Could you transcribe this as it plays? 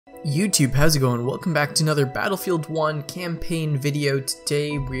YouTube, how's it going? Welcome back to another Battlefield 1 campaign video.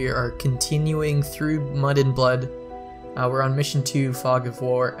 Today we are continuing through Mud and Blood. We're on Mission 2, Fog of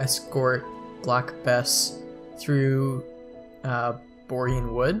War, escort Black Bess through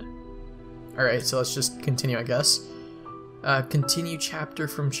Borean Wood. Alright, so let's just continue, I guess. Continue chapter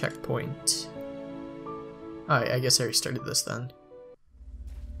from checkpoint. Alright, I guess I already started this then.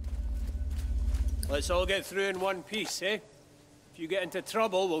 Let's all get through in one piece, eh? If you get into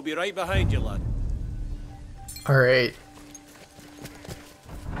trouble, we'll be right behind you, lad. Alright.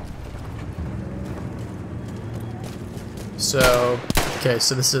 So, okay,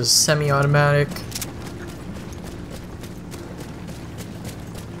 so this is semi-automatic.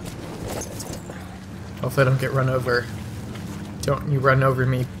 Hopefully I don't get run over. Don't you run over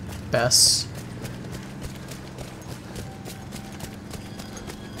me, Bess.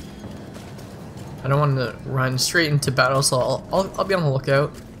 I don't want to run straight into battle, so I'll be on the lookout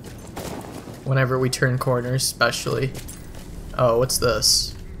whenever we turn corners, especially. Oh, what's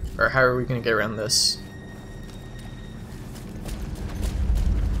this? Or how are we gonna get around this?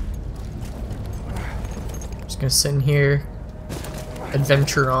 Just gonna sit in here,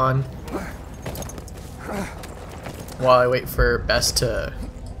 adventure on, while I wait for Bess to.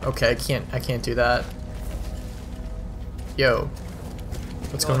 Okay, I can't do that. Yo.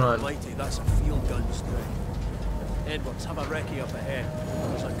 What's going on? Mighty, that's a field gun's doing. Edwards, have a recce up ahead.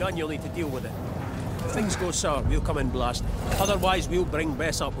 There's a gun, you'll need to deal with it. If things go sour, we'll come in blasting. Otherwise, we'll bring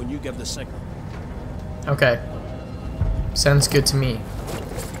Bess up when you give the signal. Okay. Sounds good to me.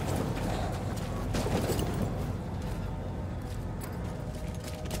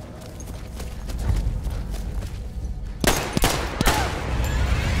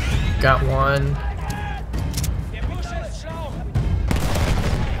 Got one.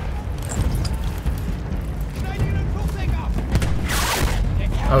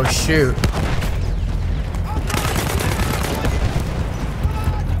 Oh shoot.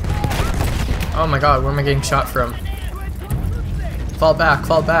 Oh my god, where am I getting shot from? Fall back,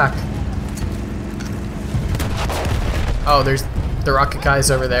 fall back. Oh, there's the rocket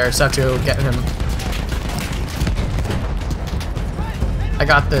guys over there, so I have to go get him. I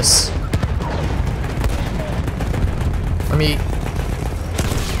got this. Let me...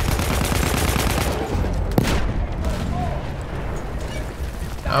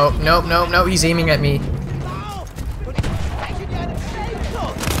 Oh, nope, nope, nope, he's aiming at me.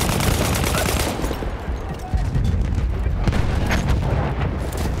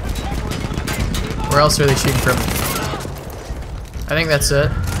 Where else are they shooting from? I think that's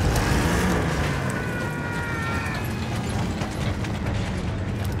it.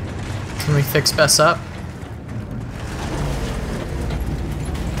 Can we fix Bess up?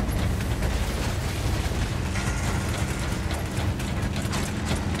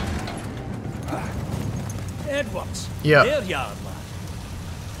 Edwards, yeah. There you are, lad.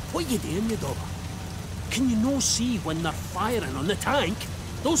 What you doing, you dog? Can you no see when they're firing on the tank?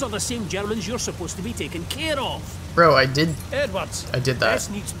 Those are the same Germans you're supposed to be taking care of. Bro, I did. Edwards, I did that. Bess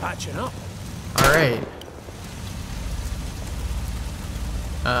needs patching up. All right.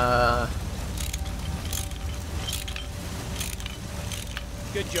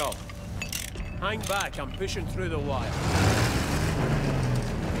 Good job. Hang back, I'm pushing through the wire.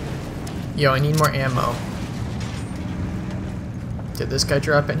 Yo, I need more ammo. Did this guy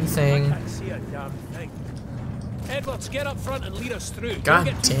drop anything? I can't see a damn thing. Edwards, get up front and lead us through. God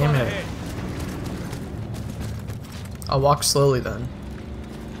Don't get too damn far it. ahead. I'll walk slowly then.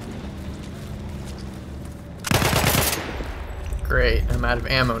 Great, I'm out of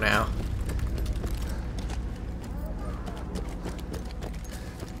ammo now.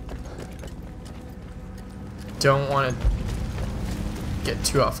 Don't want to get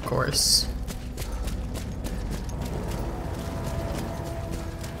too off course.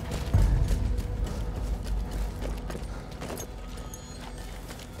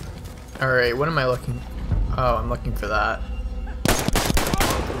 Alright, what am I looking? Oh, I'm looking for that.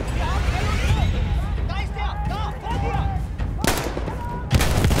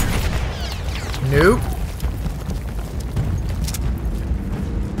 Nope.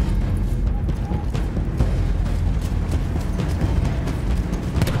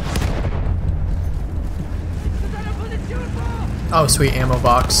 Oh, sweet ammo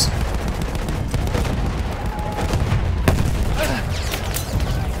box.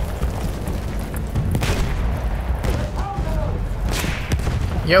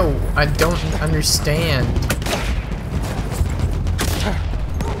 Yo, I don't understand.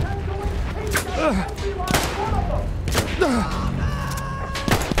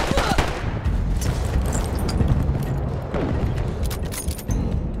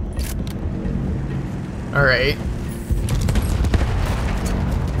 Alright.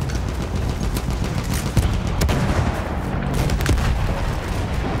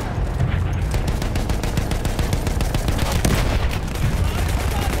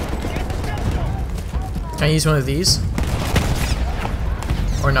 Can I use one of these?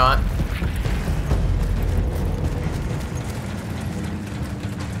 Or not?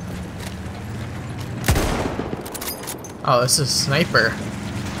 Oh, this is a sniper.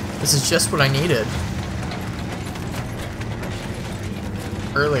 This is just what I needed.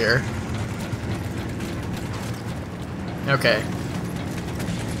 Earlier. Okay.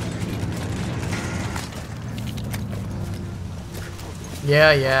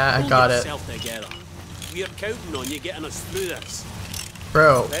 Yeah, I got it. We're counting on you getting us through this.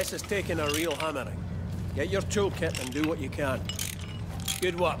 Bro. This is taking a real hammering. Get your toolkit and do what you can.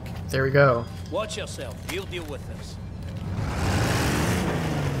 Good work. There we go. Watch yourself. We'll deal with this.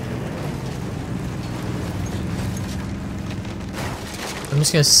 I'm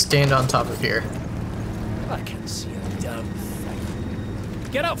just gonna stand on top of here. I can't see a damn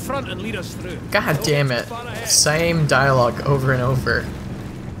thing. Get up front and lead us through. God damn it. Same dialogue over and over.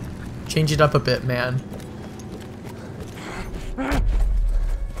 Change it up a bit, man.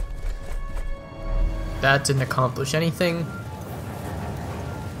 That didn't accomplish anything.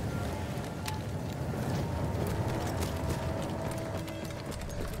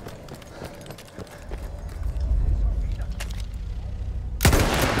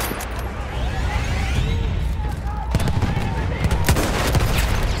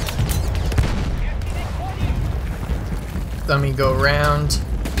 Let me go around.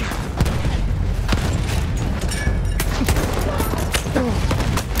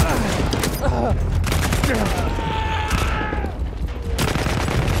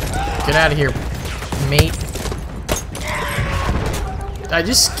 Get out of here, mate. Did I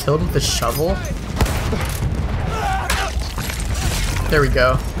just kill him with a shovel? There we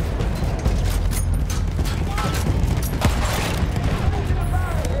go.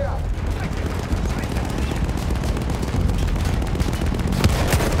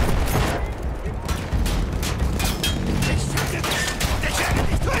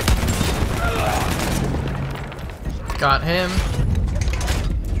 Got him.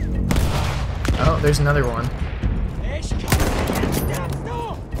 Oh, there's another one.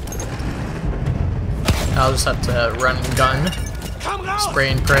 I'll just have to run and gun. Spray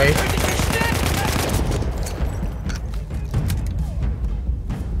and pray.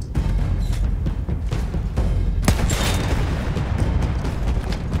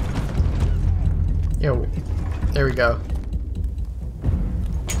 Yo, there we go.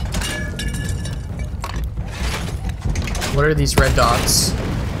 What are these red dots?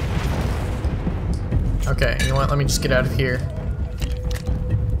 Okay, you know what? Let me just get out of here.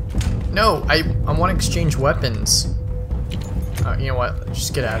 No, I want to exchange weapons. You know what? Let's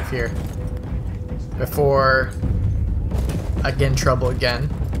just get out of here before I get in trouble again.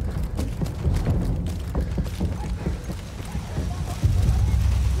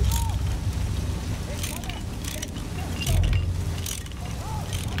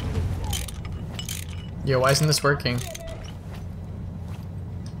 Yo, why isn't this working?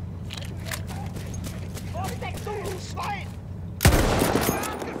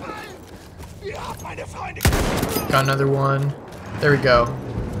 Got another one. There we go.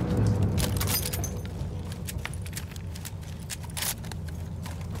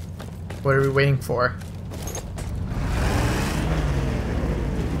 What are we waiting for?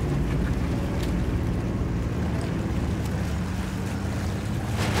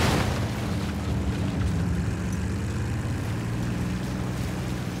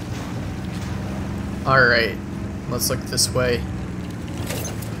 Alright, let's look this way.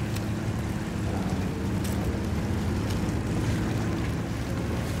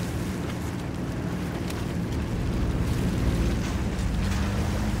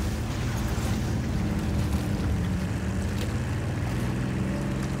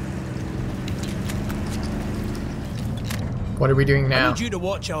 What are we doing now? I need you to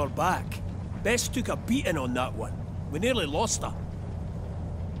watch our back. Bess took a beating on that one. We nearly lost her.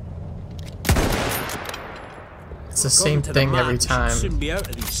 It's the same thing every time. We should soon be out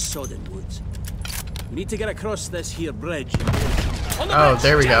of these sodden woods. We need to get across this here bridge. Oh,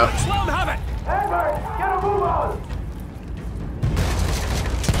 there we go. Let them have it. Edward, get a move on!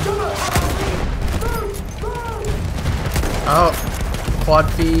 Oh,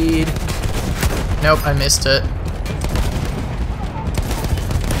 quad feed. Nope, I missed it.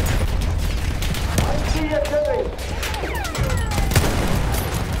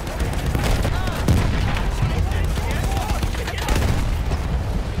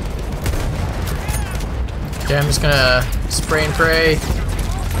 Okay, I'm just gonna spray and pray.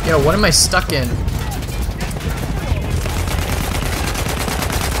 Yo, what am I stuck in?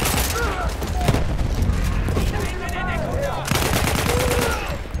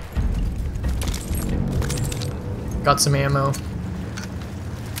 Got some ammo.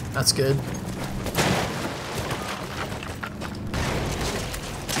 That's good.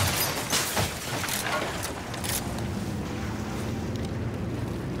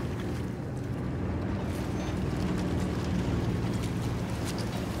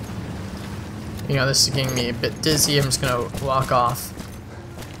 You know, this is getting me a bit dizzy. I'm just gonna walk off.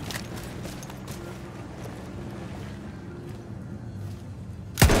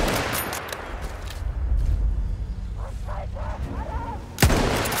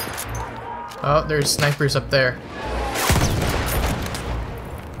 Oh, there's snipers up there.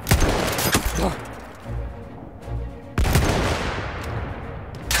 Oh,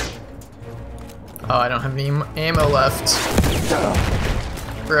 I don't have any ammo left.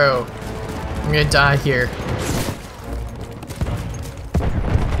 Bro, I'm gonna die here.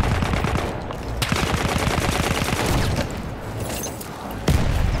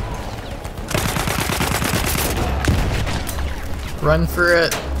 Run for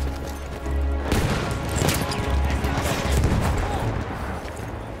it.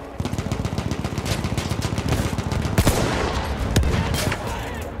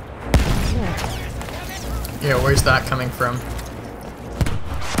 Yeah, where's that coming from?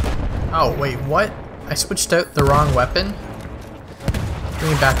 Oh, wait, what? I switched out the wrong weapon? Give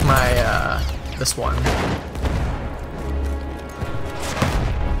me back my, this one.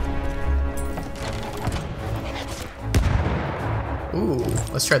 Ooh,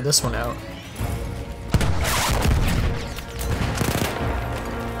 let's try this one out.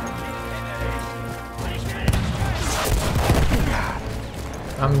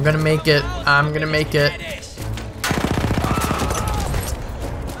 I'm gonna make it. I'm gonna make it.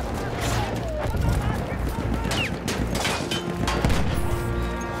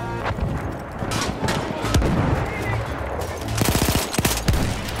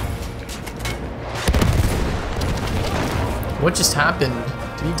 What just happened?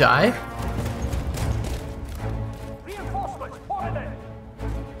 Did he die?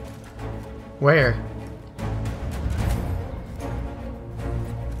 Where?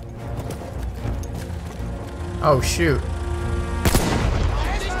 Oh shoot.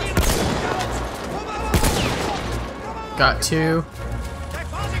 Got two.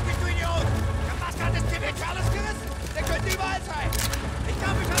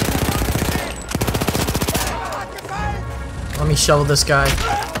 Let me shovel this guy.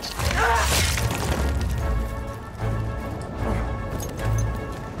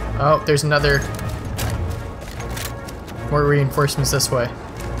 Oh, there's another. More reinforcements this way.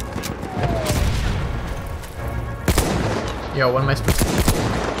 Yo, what am I supposed to do?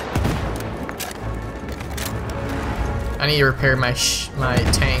 I need to repair my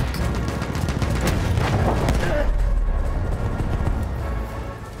tank.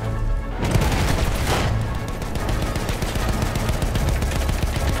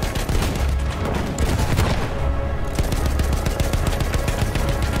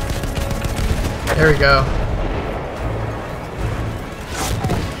 There we go.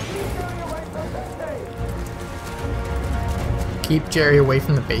 Keep Jerry away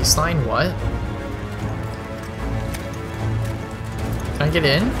from the baseline? What? Can I get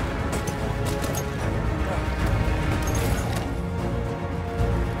in?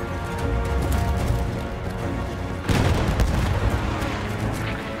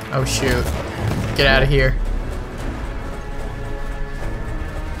 Oh shoot. Get out of here.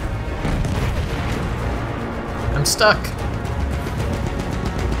 I'm stuck.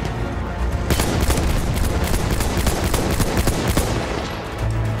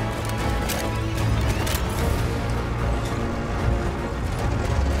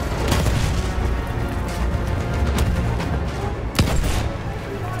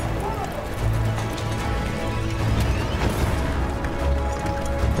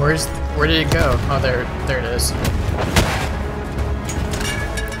 Where did it go? Oh, there it is.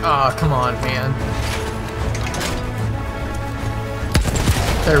 Oh, come on, man.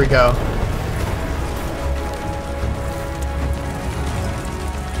 There we go.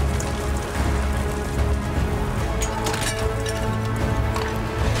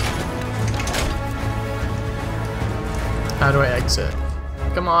 How do I exit?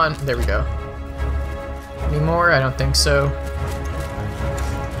 Come on. There we go. Any more? I don't think so.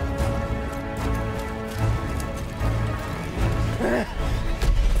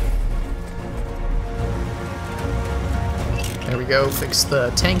 There we go, fix the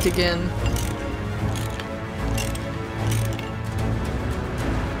tank again.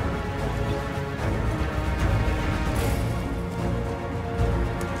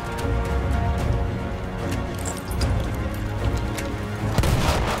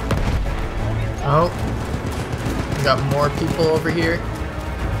 Oh, we got more people over here.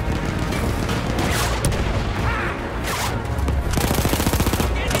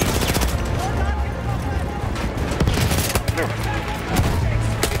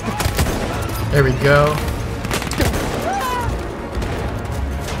 There we go.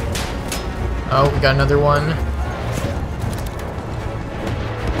 Oh, we got another one.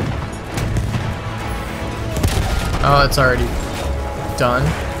 Oh, it's already done.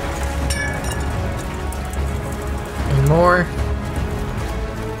 Any more?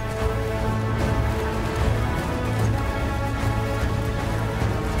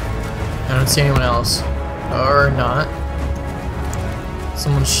 I don't see anyone else. Or not.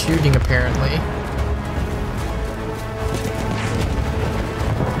 Someone's shooting apparently.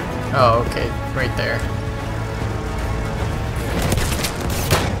 Oh, okay, right there.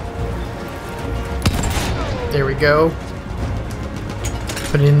 There we go.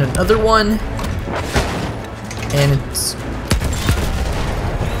 Put in another one. And it's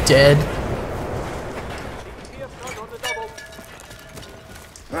dead.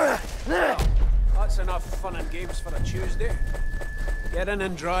 That's enough fun and games for a Tuesday. Get in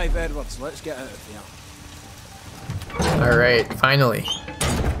and drive, Edwards. Let's get out of here. Alright, finally.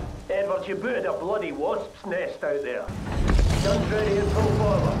 Edwards, you booted a bloody wasp's nest out there. Guns ready and pull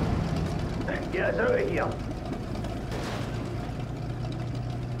forward. Get us out of here.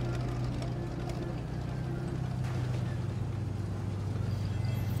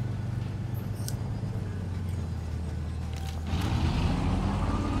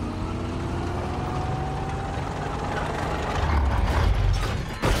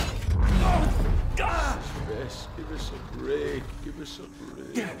 Give us a break. Give us a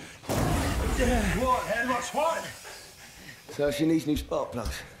break. What, Edwards, what? So she needs new spark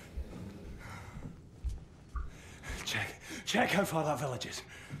plugs. Check how far that village is.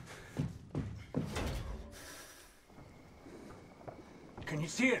 Can you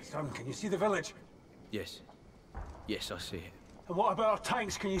see it, son? Can you see the village? Yes. Yes, I see it. And what about our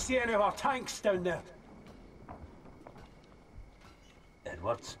tanks? Can you see any of our tanks down there?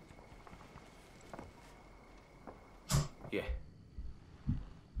 Edwards? Yeah.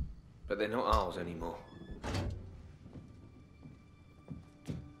 But they're not ours anymore.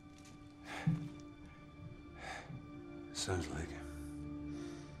 Sounds like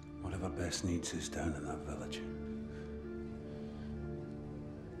whatever Bess needs is down in that village.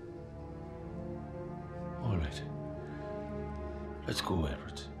 All right. Let's go,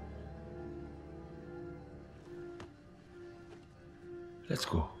 Edwards. Let's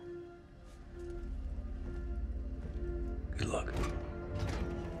go. Good luck.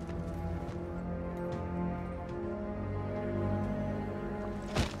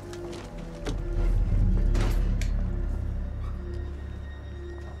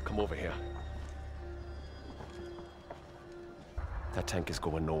 Come over here. That tank is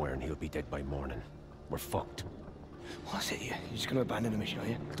going nowhere and he'll be dead by morning. We're fucked. What's it you? You're just gonna abandon the mission, are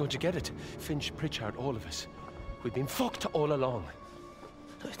you? Don't you get it? Finch, Pritchard, all of us. We've been fucked all along.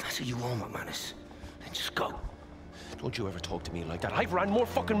 Look, if that's what you want, McManus, then just go. Don't you ever talk to me like that. I've ran more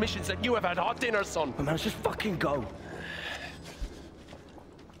fucking missions than you have had hot dinner, son. McManus, just fucking go.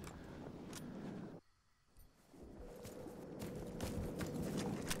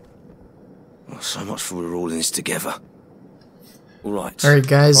 Oh, so much for we're all in this together. All right. All right,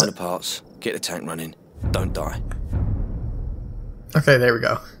 guys. Find the parts. Get the tank running. Don't die. Okay, there we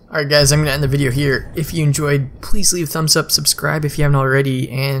go. Alright guys, I'm going to end the video here. If you enjoyed, please leave a thumbs up, subscribe if you haven't already,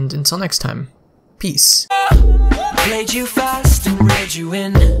 and until next time, peace. Played you fast and reeled you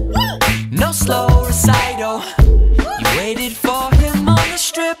in. No slow